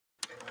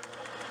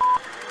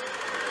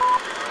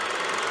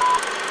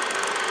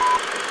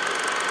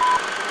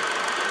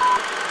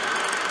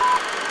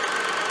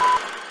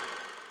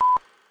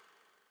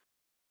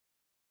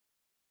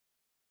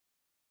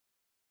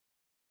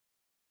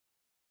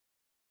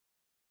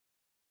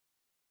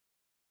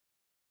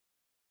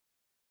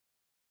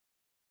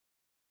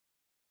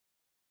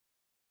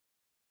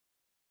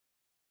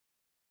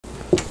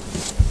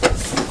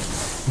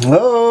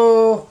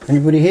Hello?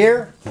 Anybody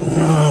here?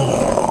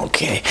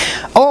 Okay.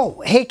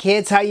 Oh, hey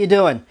kids, how you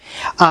doing?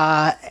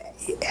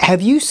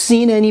 Have you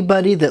seen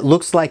anybody that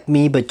looks like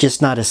me but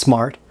just not as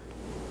smart?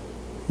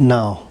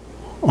 No.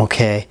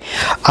 Okay.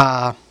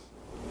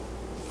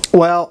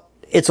 Well,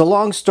 it's a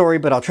long story,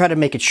 but I'll try to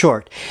make it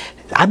short.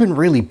 I've been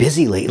really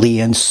busy lately,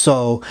 and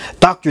so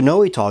Dr.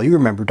 Know-It-All, you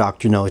remember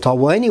Dr. Know-It-All.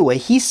 Well, anyway,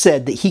 he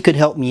said that he could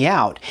help me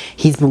out.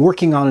 He's been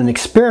working on an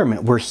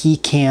experiment where he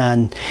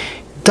can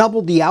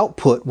double the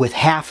output with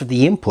half of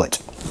the input,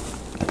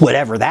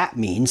 whatever that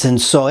means.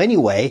 And so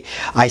anyway,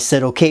 I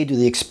said okay to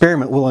the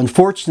experiment. Well,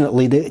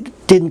 unfortunately,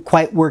 it didn't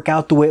quite work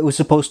out the way it was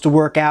supposed to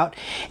work out,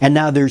 and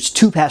now there's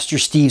two Pastor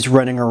Steves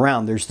running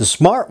around. There's the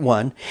smart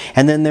one,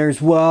 and then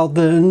there's, well,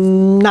 the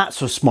not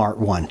so smart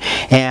one.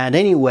 And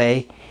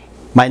anyway,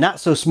 my not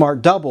so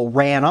smart double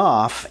ran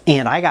off,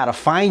 and I got to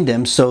find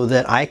him so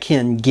that I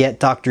can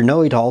get Dr.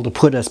 Know-It-All to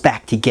put us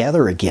back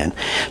together again.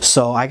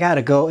 So I got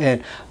to go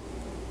and...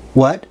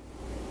 What?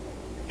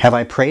 Have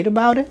I prayed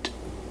about it?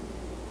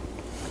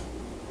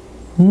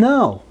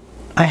 No,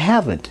 I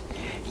haven't.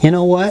 You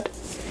know what?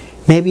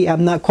 Maybe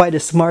I'm not quite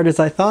as smart as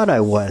I thought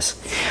I was.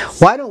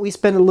 Why don't we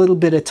spend a little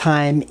bit of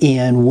time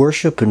in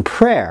worship and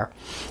prayer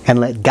and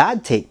let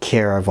God take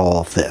care of all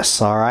of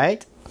this, all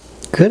right?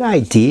 Good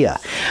idea.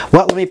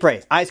 Well, let me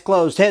pray. Eyes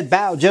closed, head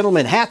bowed,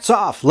 gentlemen, hats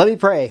off. Let me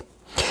pray.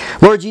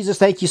 Lord Jesus,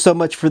 thank you so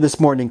much for this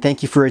morning.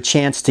 Thank you for a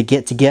chance to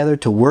get together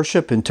to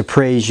worship and to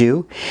praise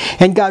you.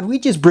 And God, we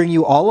just bring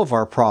you all of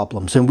our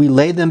problems and we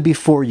lay them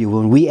before you,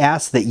 and we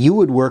ask that you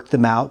would work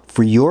them out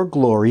for your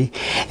glory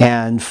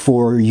and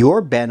for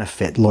your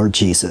benefit, Lord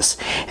Jesus.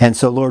 And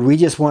so, Lord, we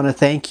just want to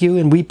thank you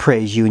and we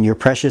praise you in your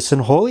precious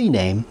and holy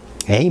name.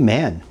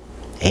 Amen.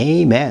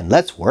 Amen.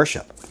 Let's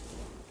worship.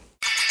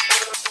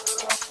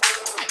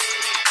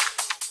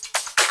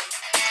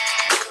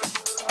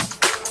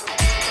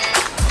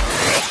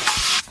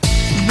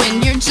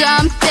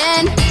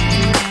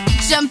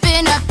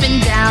 Jumping up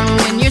and down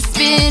when you're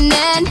spinning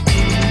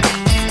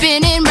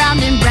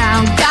round and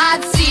round.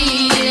 God's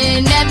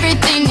seeing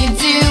everything you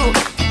do,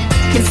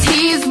 'cause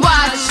he's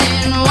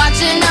watching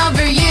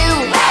over you.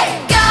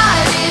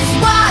 God is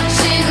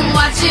watching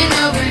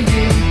over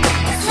you,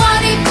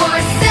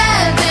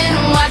 24/7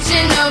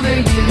 watching over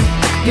you.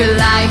 Your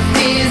life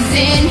is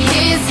in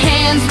his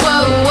hands,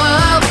 whoa,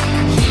 whoa.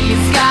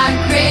 He's got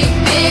great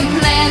big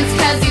plans,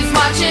 'cause he's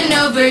watching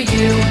over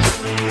you.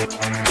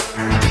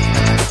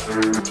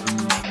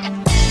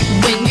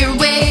 When you're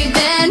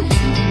waving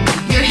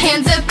your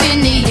hands up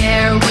in the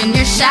air, when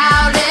you're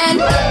shouting,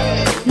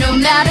 no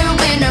matter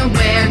when or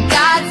where,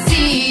 God's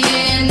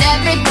seeing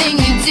everything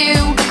you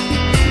do,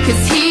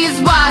 'cause he's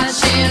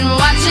watching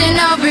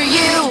over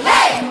you.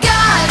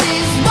 God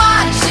is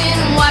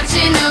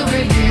watching over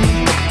you,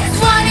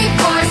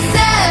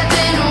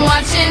 24/7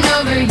 watching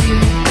over you.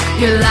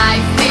 Your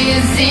life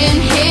is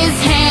in his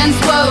hands,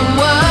 whoa,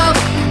 whoa.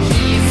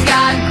 He's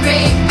got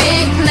great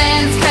big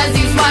plans, 'cause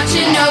he's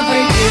watching over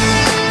you.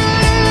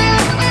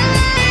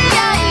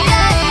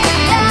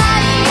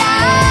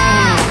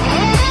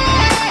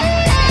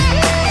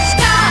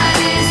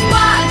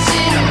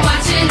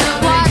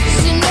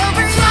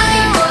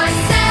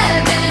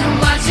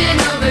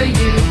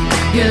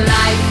 Your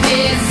life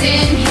is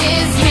in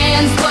his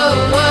hands, whoa,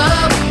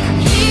 whoa.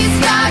 He's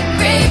got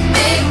great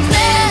big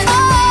plans.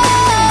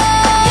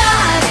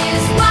 God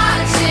is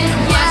watching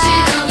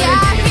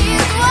over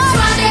you.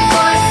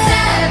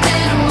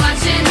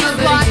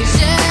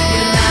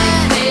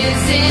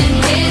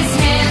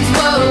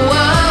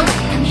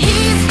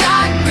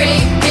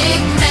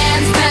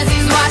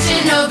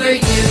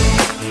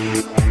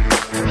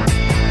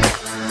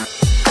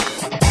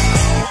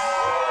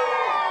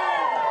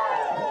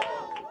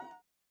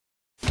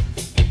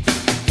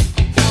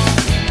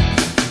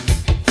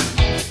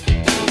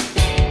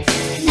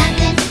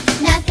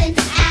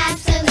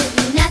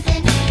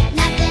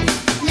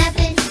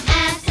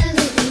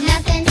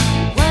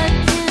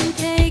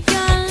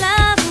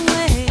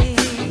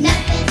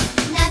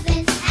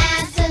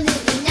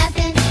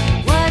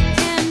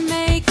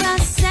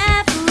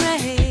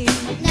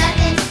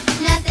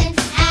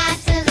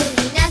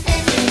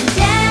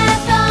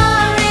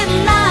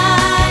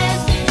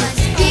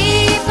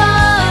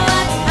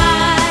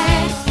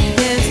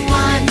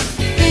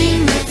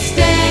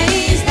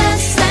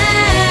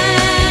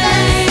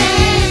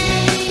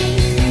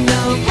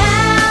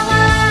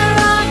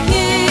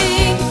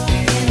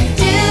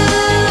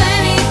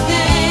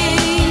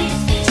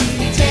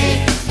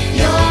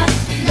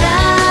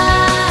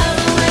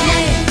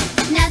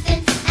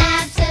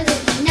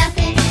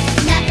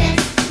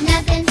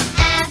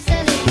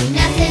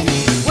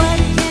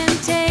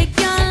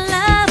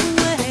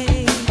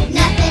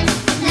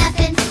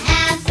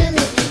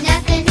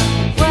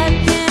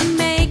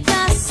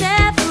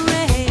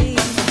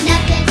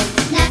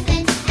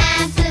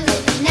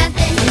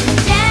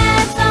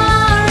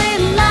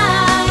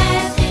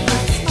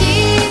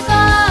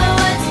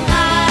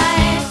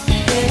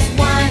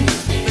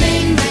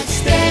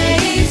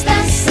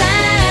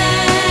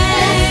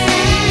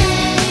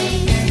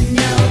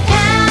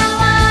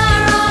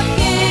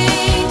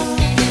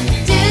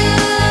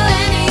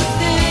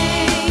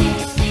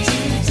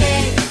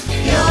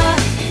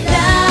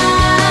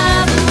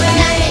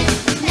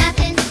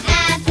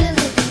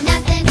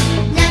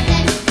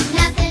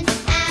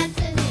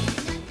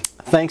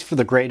 thanks for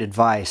the great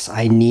advice.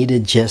 I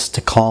needed just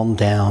to calm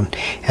down,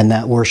 and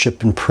that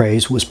worship and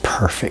praise was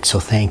perfect,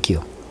 so thank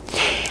you.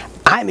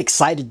 I'm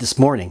excited this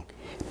morning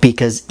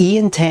because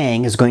Ian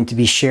Tang is going to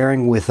be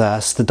sharing with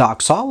us the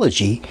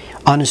doxology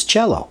on his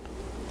cello.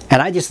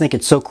 And I just think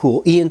it's so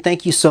cool. Ian,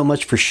 thank you so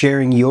much for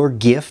sharing your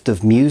gift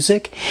of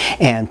music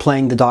and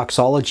playing the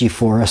doxology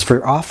for us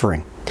for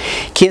offering.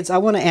 Kids, I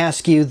want to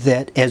ask you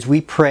that as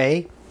we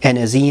pray and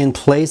as Ian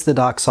plays the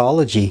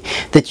doxology,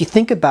 that you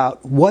think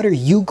about what are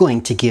you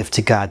going to give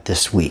to God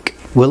this week?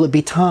 Will it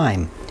be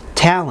time,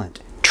 talent,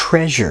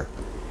 treasure?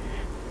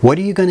 What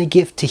are you going to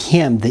give to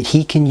Him that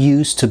He can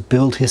use to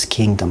build His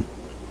kingdom?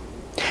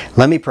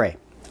 Let me pray.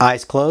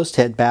 Eyes closed,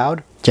 head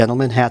bowed.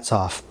 Gentlemen, hats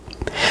off.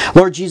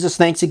 Lord Jesus,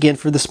 thanks again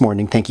for this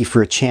morning. Thank you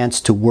for a chance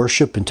to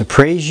worship and to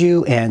praise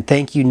you, and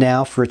thank you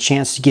now for a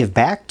chance to give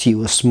back to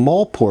you a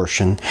small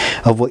portion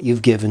of what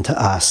you've given to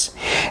us.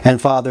 And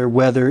Father,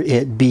 whether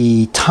it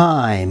be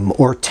time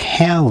or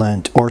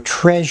talent or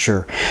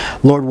treasure,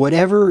 Lord,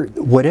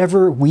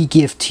 whatever we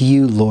give to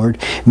you,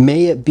 Lord,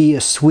 may it be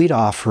a sweet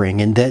offering,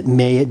 and that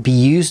may it be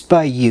used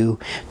by you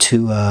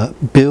to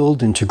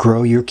build and to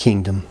grow your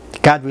kingdom.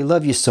 God, we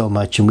love you so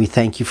much, and we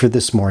thank you for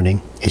this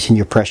morning. It's in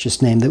your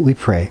precious name that we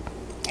pray.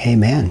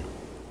 Amen.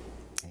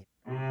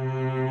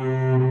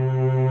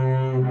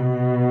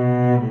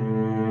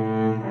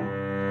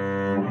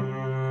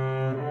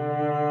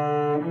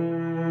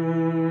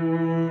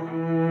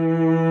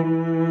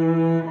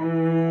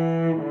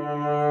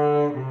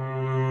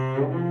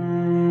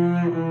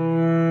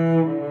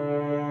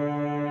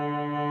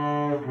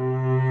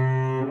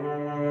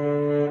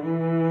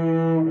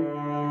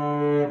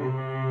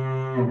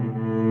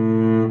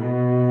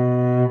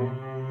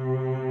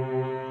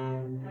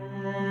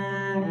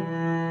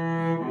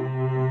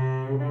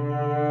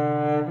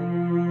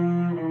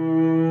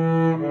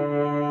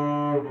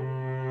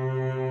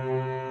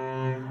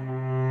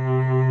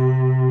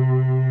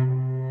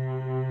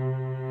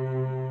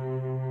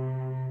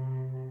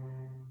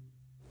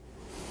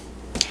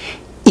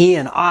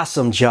 Ian,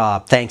 awesome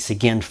job. Thanks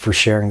again for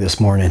sharing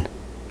this morning.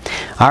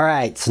 All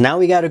right, so now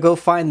we got to go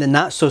find the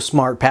not so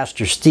smart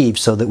Pastor Steve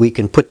so that we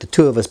can put the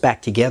two of us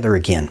back together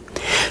again.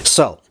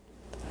 So,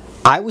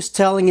 I was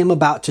telling him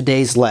about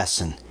today's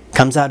lesson. It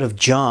comes out of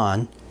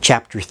John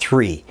chapter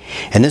 3.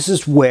 And this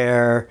is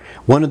where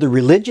one of the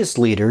religious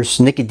leaders,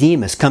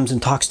 Nicodemus, comes and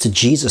talks to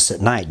Jesus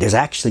at night. There's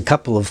actually a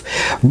couple of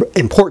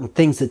important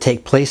things that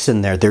take place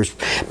in there. There's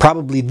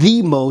probably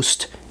the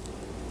most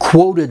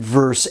quoted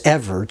verse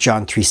ever,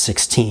 John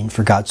 3:16,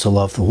 for God so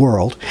loved the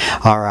world.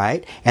 All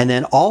right, and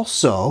then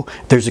also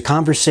there's a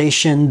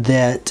conversation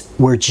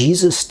where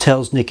Jesus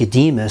tells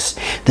Nicodemus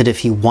that if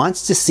he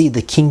wants to see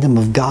the kingdom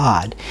of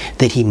God,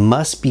 that he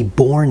must be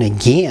born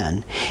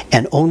again,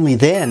 and only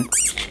then.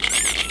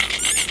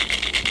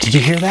 Did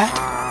you hear that?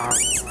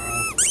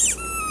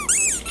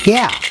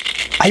 Yeah,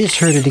 I just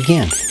heard it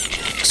again.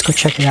 Let's go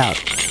check it out.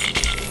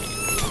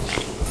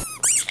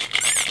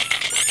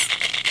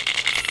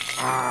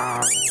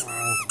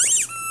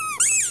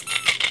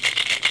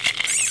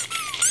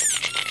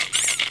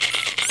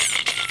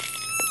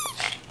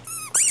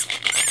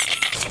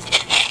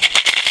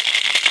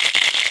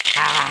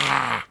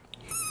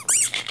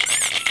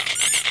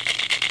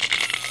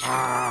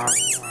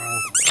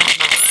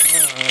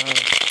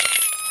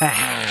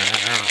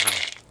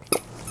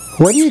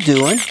 What are you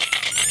doing?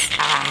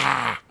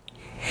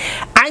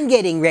 I'm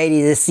getting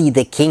ready to see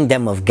the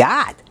kingdom of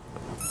God.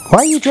 Why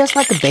are you dressed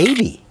like a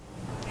baby?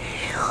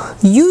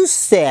 You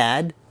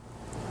said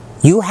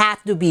you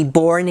have to be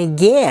born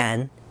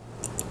again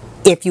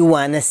if you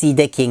want to see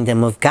the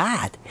kingdom of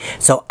God.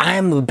 So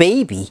I'm a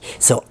baby,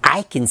 so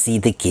I can see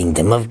the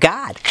kingdom of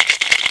God.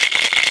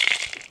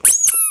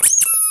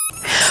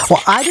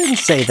 Well, I didn't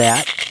say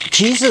that.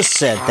 Jesus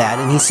said that,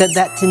 and he said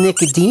that to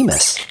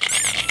Nicodemus.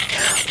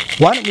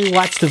 Why don't we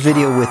watch the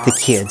video with the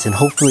kids, and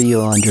hopefully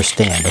you'll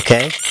understand,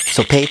 okay?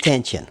 So pay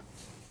attention.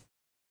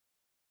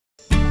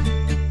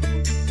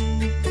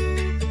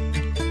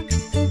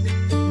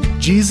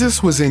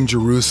 Jesus was in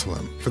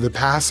Jerusalem for the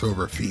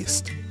Passover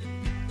feast.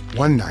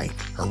 One night,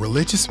 a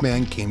religious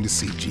man came to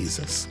see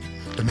Jesus.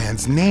 The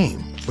man's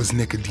name was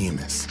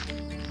Nicodemus.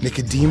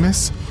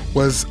 Nicodemus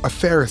was a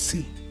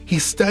Pharisee. He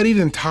studied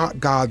and taught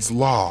God's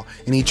law,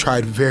 and he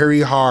tried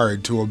very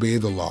hard to obey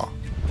the law.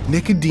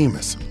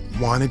 Nicodemus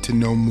wanted to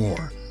know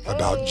more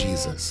about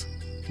Jesus.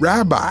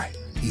 "Rabbi,"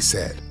 he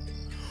said,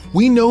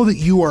 "we know that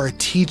you are a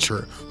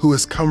teacher who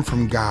has come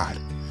from God.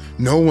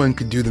 No one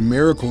could do the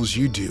miracles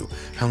you do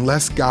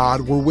unless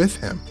God were with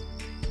him."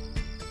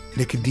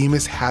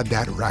 Nicodemus had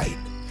that right.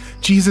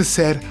 Jesus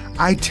said,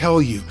 "I tell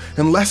you,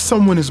 unless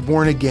someone is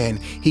born again,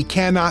 he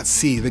cannot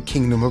see the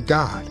kingdom of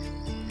God."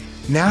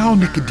 Now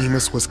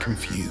Nicodemus was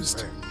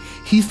confused.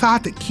 He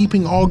thought that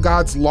keeping all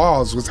God's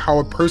laws was how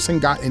a person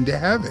got into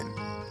heaven.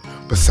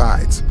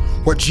 Besides,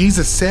 what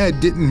Jesus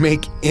said didn't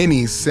make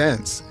any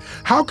sense.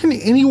 How can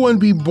anyone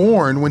be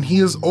born when he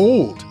is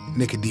old?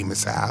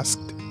 Nicodemus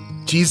asked.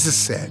 Jesus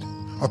said,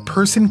 "A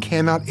person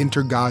cannot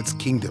enter God's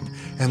kingdom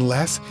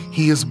unless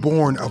he is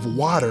born of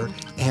water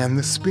and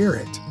the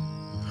Spirit.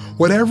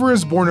 Whatever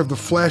is born of the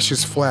flesh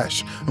is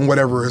flesh, and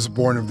whatever is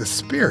born of the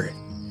Spirit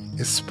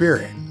is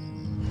spirit.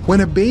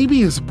 When a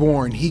baby is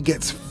born, he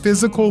gets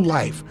physical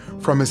life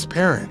from his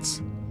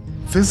parents.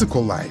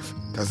 Physical life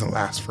doesn't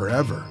last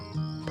forever,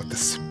 but the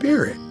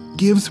Spirit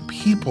gives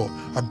people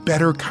a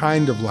better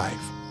kind of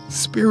life,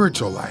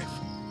 spiritual life,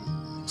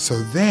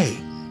 so they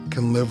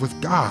can live with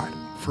God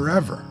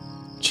forever.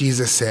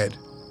 Jesus said,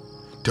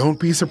 "Don't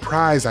be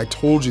surprised I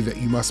told you that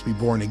you must be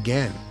born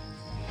again."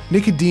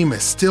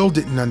 Nicodemus still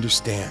didn't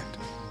understand.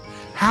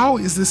 "How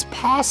is this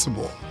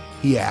possible?"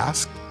 he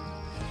asked.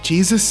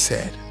 Jesus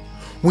said,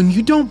 "When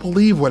you don't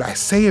believe what I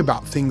say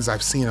about things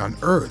I've seen on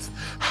earth,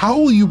 how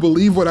will you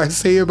believe what I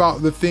say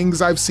about the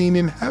things I've seen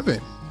in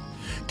heaven?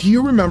 Do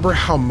you remember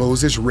how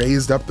Moses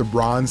raised up the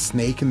bronze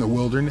snake in the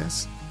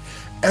wilderness?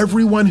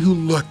 Everyone who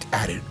looked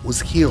at it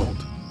was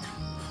healed.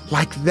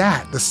 Like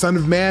that, the Son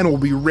of Man will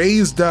be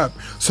raised up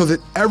so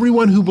that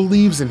everyone who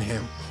believes in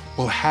him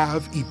will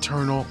have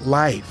eternal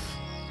life."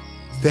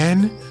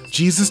 Then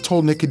Jesus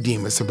told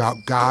Nicodemus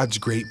about God's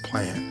great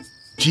plan.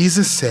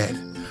 Jesus said,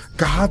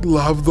 "God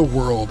loved the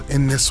world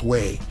in this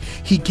way.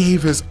 He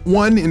gave his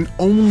one and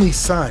only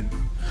Son,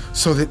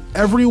 so that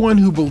everyone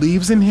who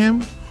believes in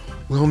him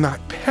will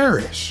not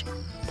perish,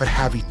 but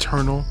have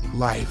eternal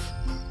life."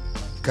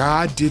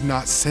 God did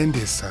not send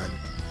his Son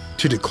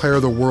to declare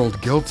the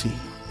world guilty,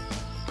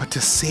 but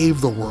to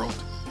save the world.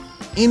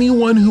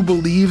 Anyone who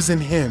believes in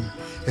him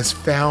is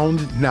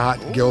found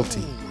not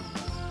guilty,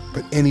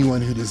 but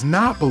anyone who does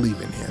not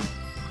believe in him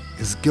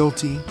is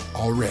guilty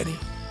already.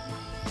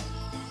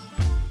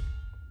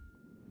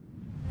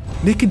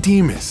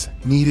 Nicodemus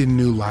needed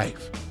new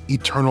life,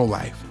 eternal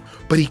life,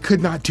 but he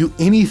could not do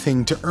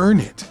anything to earn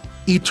it.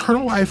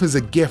 Eternal life is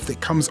a gift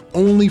that comes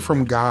only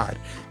from God.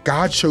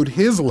 God showed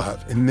his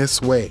love in this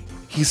way.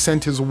 He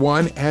sent his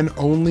one and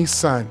only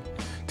Son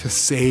to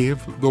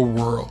save the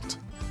world.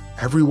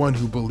 Everyone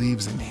who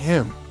believes in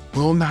him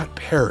will not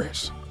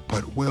perish,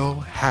 but will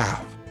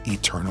have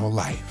eternal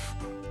life.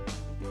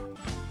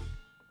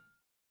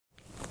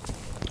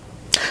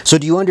 So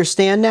do you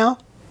understand now?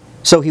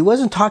 So he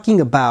wasn't talking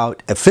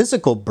about a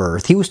physical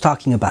birth, he was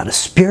talking about a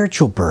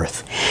spiritual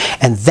birth.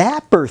 And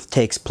that birth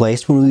takes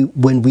place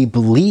when we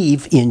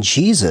believe in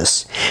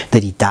Jesus,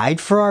 that he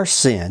died for our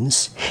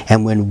sins,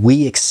 and when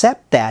we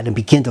accept that and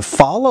begin to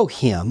follow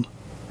him,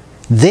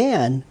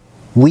 then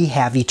we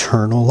have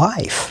eternal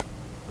life.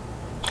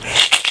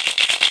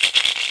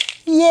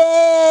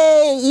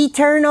 Yay!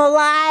 Eternal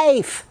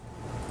life!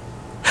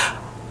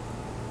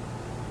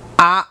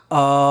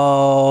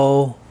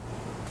 Uh-oh.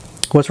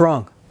 What's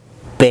wrong?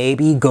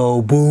 Baby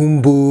go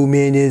boom boom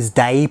in his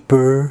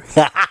diaper.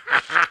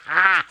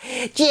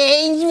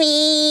 Change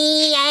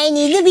me! I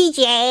need to be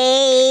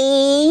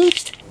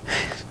changed!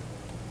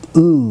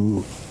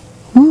 Ooh.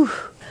 Whew.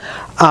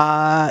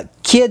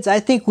 Kids, I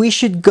think we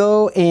should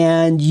go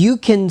and you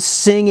can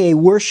sing a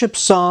worship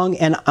song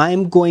and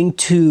I'm going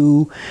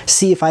to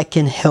see if I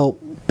can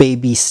help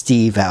baby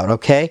Steve out,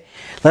 okay?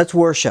 Let's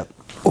worship.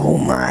 Oh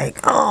my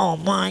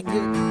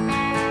goodness.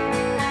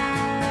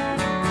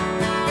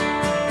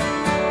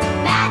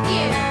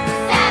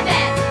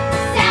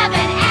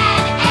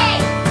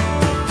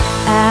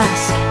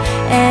 Ask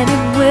and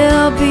it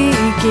will be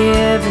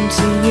given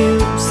to you.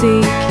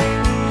 Seek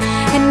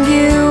and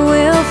you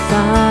will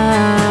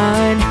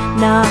find.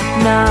 Knock,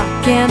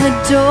 knock and the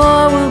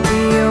door will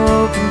be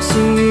open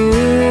to you.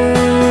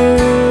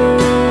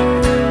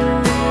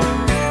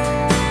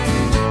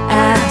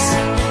 Ask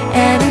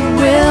and it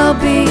will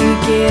be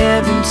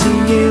given to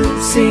you.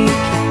 Seek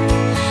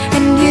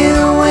and you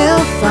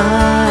will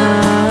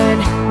find.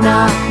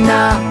 Knock,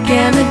 knock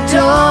and the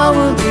door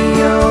will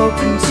be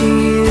open to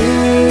you.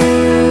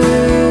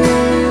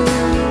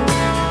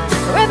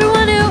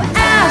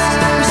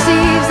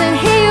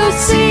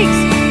 Seeks,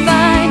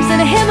 finds,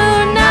 and him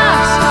who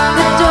knocks,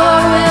 the door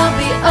will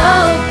be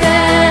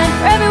open.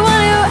 For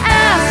everyone who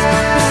asks,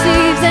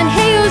 receives, and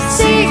he who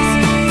seeks,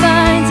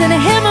 finds, and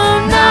him who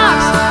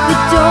knocks, the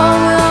door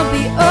will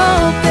be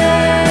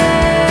open.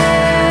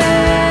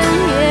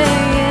 Yeah,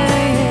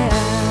 yeah, yeah.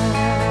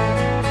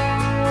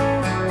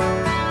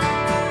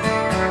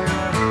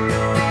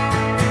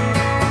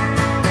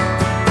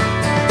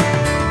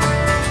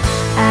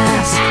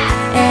 Ask,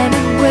 and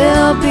it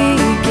will be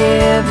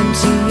given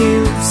to you.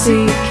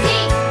 Seek,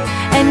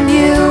 and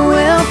you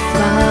will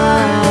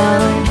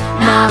find.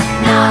 Knock,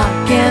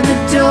 knock, and the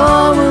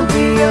door will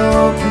be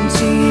open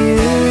to you.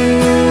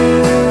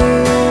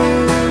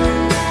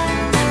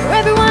 For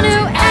everyone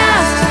who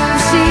asks,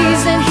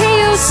 receives, and he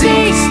who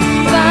seeks,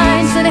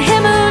 finds, and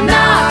him who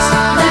knocks,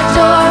 the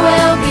door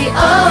will be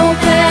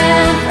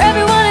open. For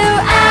everyone who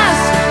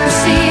asks,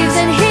 receives,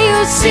 and he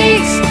who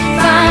seeks,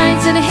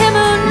 finds, and him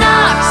who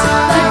knocks,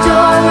 the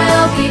door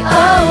will be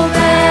open.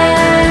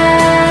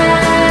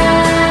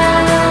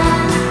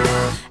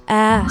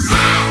 Ask,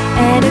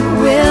 and it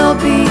will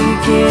be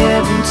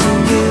given to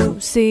you.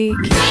 Seek,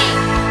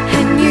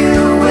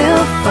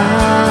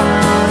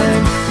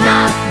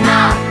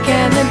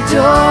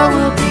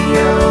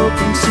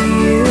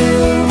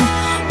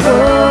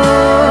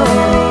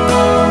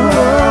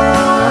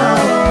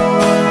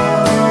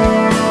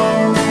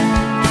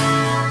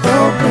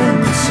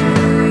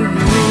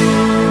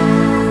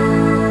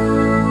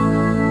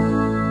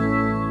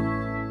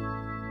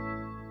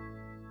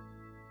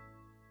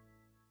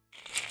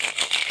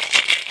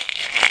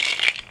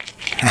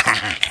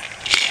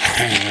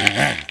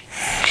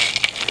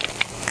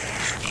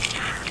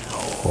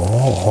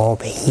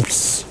 baby.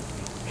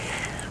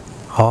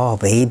 Oh,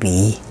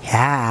 baby.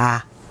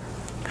 Yeah.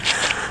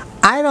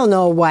 I don't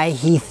know why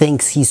he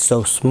thinks he's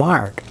so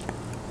smart.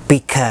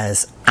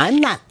 Because I'm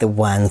not the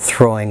one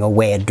throwing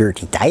away a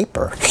dirty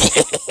diaper.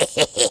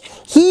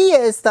 He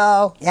is,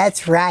 though.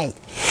 That's right.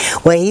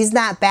 Well, he's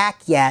not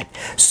back yet,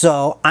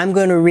 so I'm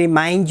going to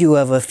remind you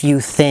of a few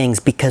things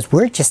because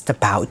we're just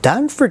about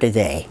done for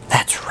today.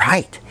 That's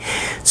right.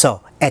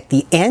 So, at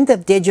the end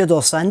of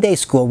Digital Sunday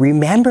School,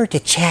 remember to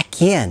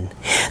check in.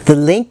 The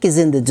link is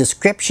in the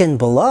description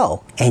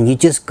below, and you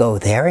just go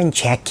there and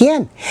check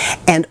in.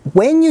 And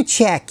when you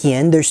check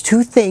in, there's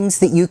two things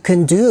that you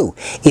can do.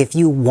 If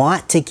you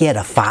want to get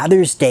a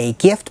Father's Day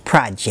gift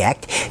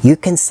project, you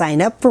can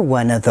sign up for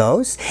one of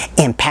those,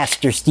 and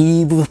Pastor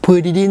Steve will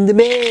put it in the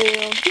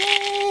mail.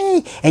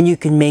 Yay! And you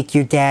can make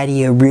your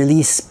daddy a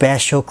really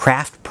special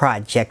craft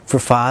project for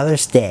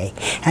Father's Day.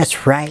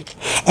 That's right.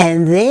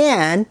 And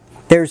then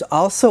there's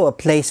also a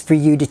place for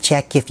you to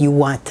check if you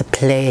want to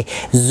play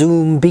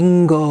Zoom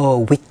Bingo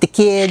with the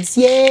kids.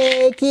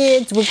 Yay,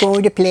 kids, we're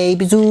going to play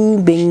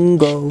Zoom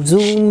Bingo,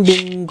 Zoom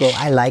Bingo.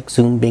 I like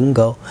Zoom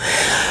Bingo.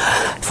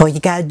 So all you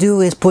gotta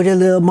do is put a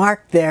little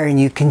mark there and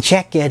you can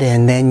check it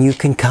and then you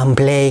can come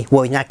play.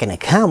 Well, you're not gonna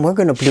come, we're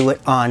gonna do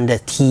it on the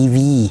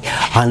TV,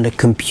 on the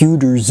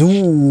computer.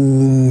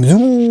 Zoom,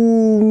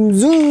 zoom,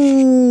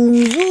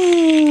 zoom,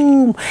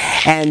 zoom.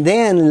 And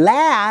then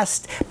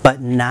last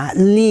but not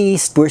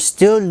least, we're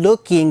still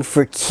looking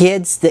for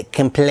kids that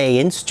can play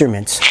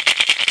instruments.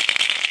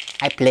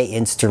 I play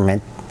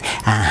instrument.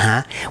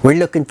 We're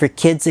looking for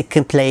kids that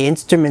can play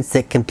instruments,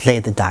 that can play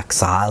the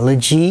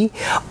doxology,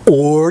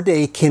 or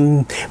they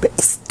can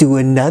do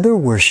another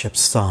worship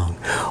song.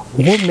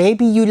 Or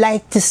maybe you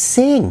like to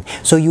sing,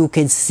 so you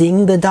can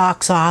sing the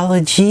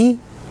doxology.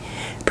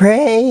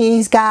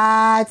 Praise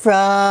God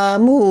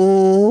from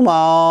whom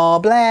all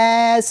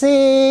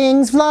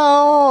blessings flow.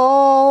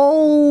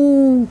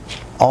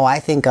 Oh, I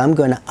think I'm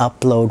going to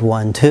upload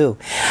one too.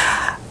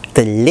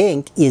 The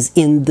link is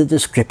in the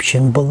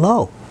description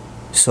below.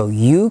 So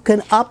you can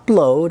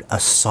upload a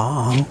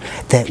song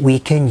that we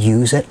can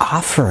use at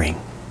offering.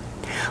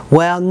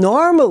 Well,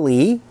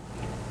 normally,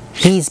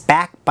 he's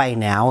back by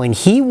now and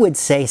he would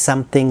say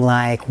something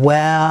like,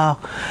 well,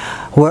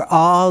 we're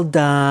all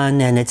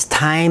done and it's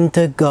time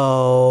to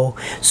go.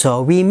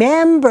 So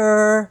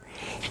remember,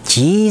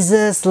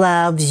 Jesus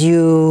loves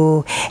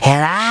you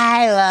and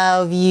I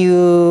love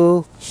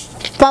you.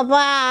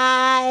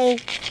 Bye-bye.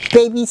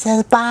 Baby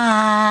says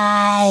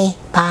bye.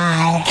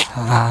 Bye.